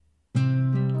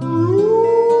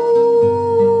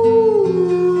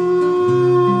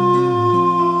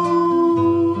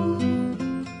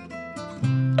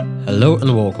Hello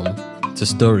and welcome to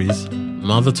Stories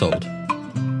Mother Told.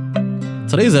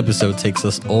 Today's episode takes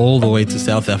us all the way to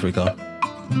South Africa.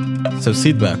 So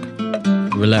sit back,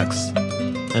 relax,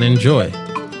 and enjoy.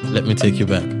 Let me take you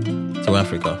back to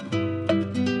Africa.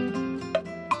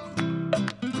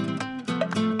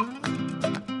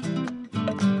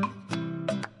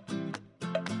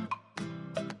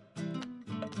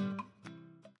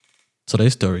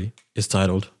 Today's story is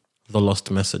titled The Lost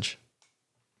Message.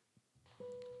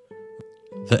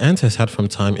 The ant has had from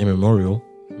time immemorial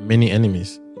many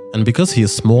enemies, and because he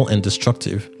is small and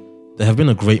destructive, there have been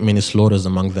a great many slaughters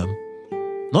among them.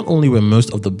 Not only were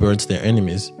most of the birds their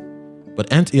enemies,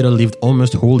 but Anteater lived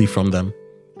almost wholly from them,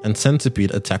 and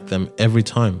Centipede attacked them every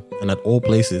time and at all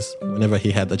places whenever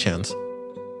he had the chance.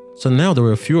 So now there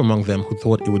were a few among them who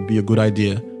thought it would be a good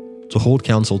idea to hold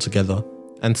council together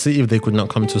and see if they could not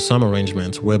come to some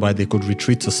arrangement whereby they could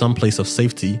retreat to some place of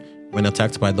safety when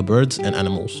attacked by the birds and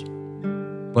animals.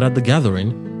 But at the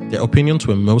gathering, their opinions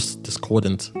were most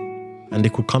discordant, and they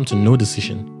could come to no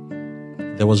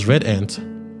decision. There was red ant,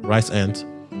 rice ant,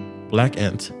 black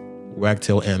ant,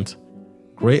 wagtail ant,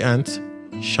 grey ant,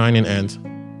 shining ant,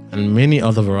 and many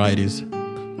other varieties.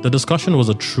 The discussion was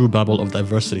a true babble of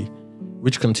diversity,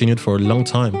 which continued for a long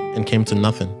time and came to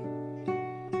nothing.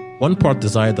 One part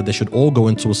desired that they should all go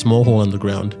into a small hole in the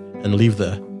ground and live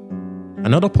there.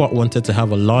 Another part wanted to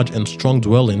have a large and strong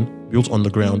dwelling built on the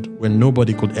ground where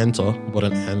nobody could enter but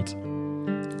an ant.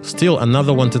 Still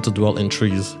another wanted to dwell in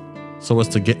trees, so as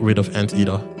to get rid of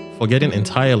Anteater, forgetting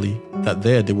entirely that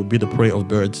there they would be the prey of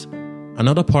birds.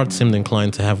 Another part seemed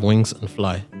inclined to have wings and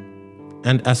fly.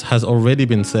 And as has already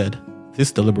been said,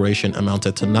 this deliberation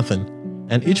amounted to nothing,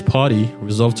 and each party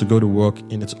resolved to go to work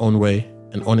in its own way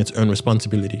and on its own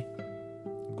responsibility.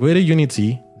 Greater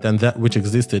unity than that which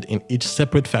existed in each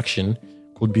separate faction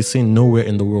could be seen nowhere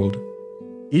in the world.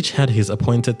 Each had his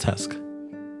appointed task.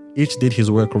 Each did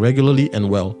his work regularly and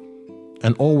well,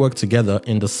 and all worked together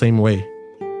in the same way.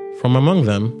 From among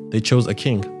them, they chose a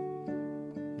king.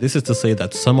 This is to say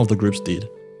that some of the groups did.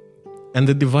 And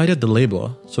they divided the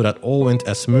labor so that all went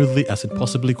as smoothly as it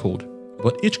possibly could.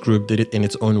 But each group did it in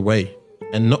its own way,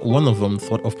 and not one of them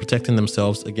thought of protecting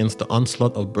themselves against the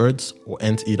onslaught of birds or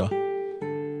Anteater.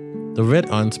 The red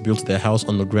ants built their house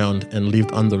on the ground and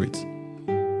lived under it.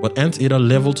 But Anteater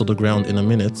leveled to the ground in a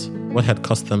minute what had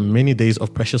cost them many days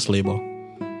of precious labor.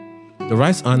 The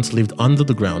rice ants lived under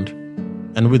the ground,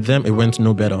 and with them it went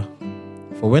no better.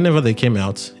 For whenever they came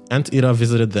out, Anteater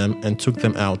visited them and took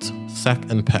them out, sack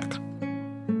and pack.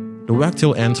 The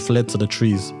wagtail ants fled to the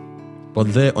trees,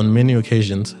 but there on many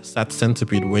occasions sat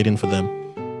Centipede waiting for them,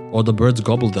 or the birds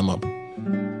gobbled them up.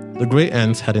 The grey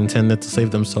ants had intended to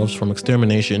save themselves from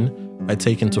extermination by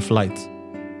taking to flight.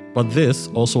 But this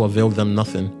also availed them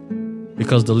nothing,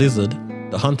 because the lizard,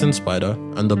 the hunting spider,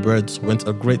 and the birds went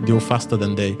a great deal faster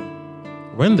than they.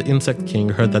 When the insect king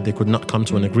heard that they could not come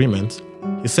to an agreement,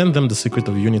 he sent them the secret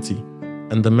of unity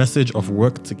and the message of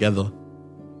work together.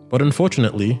 But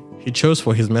unfortunately, he chose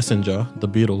for his messenger the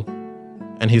beetle,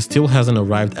 and he still hasn't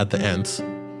arrived at the ants,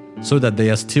 so that they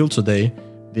are still today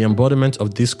the embodiment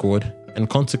of discord and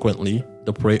consequently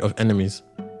the prey of enemies.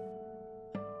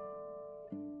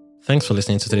 Thanks for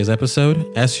listening to today's episode.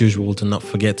 As usual, do not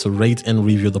forget to rate and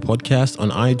review the podcast on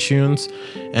iTunes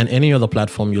and any other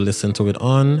platform you listen to it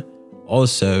on.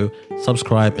 Also,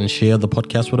 subscribe and share the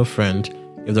podcast with a friend.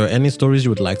 If there are any stories you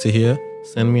would like to hear,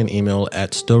 send me an email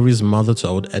at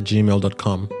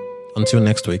storiesmothertold@gmail.com. Until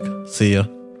next week, see ya.